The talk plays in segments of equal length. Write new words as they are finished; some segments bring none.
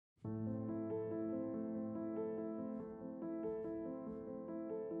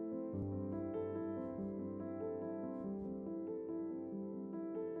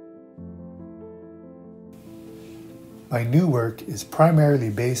My new work is primarily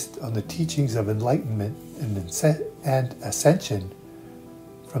based on the teachings of enlightenment and ascension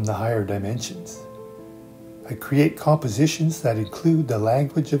from the higher dimensions. I create compositions that include the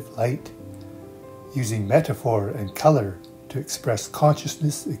language of light, using metaphor and color to express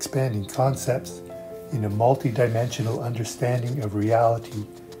consciousness-expanding concepts in a multidimensional understanding of reality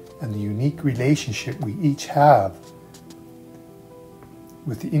and the unique relationship we each have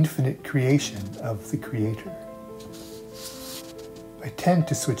with the infinite creation of the Creator. I tend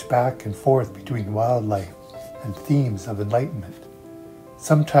to switch back and forth between wildlife and themes of enlightenment.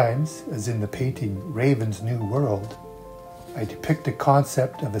 Sometimes, as in the painting Raven's New World, I depict a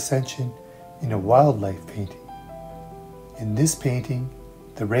concept of ascension in a wildlife painting. In this painting,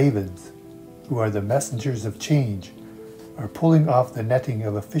 the ravens, who are the messengers of change, are pulling off the netting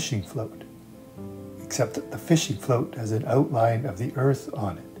of a fishing float, except that the fishing float has an outline of the earth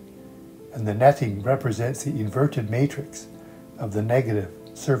on it, and the netting represents the inverted matrix of the negative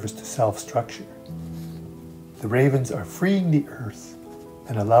service-to-self structure. The ravens are freeing the earth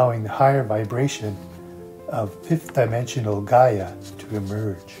and allowing the higher vibration of fifth-dimensional Gaia to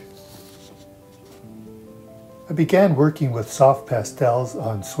emerge. I began working with soft pastels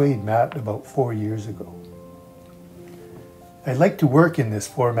on suede mat about 4 years ago. I like to work in this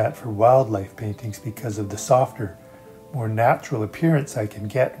format for wildlife paintings because of the softer, more natural appearance I can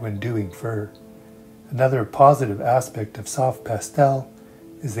get when doing fur. Another positive aspect of soft pastel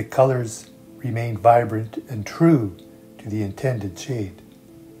is the colors remain vibrant and true to the intended shade.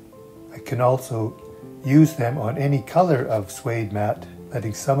 I can also use them on any color of suede mat,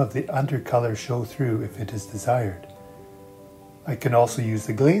 letting some of the undercolor show through if it is desired. I can also use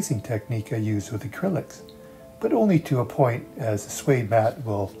the glazing technique I use with acrylics, but only to a point, as the suede mat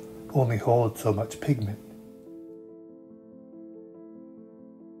will only hold so much pigment.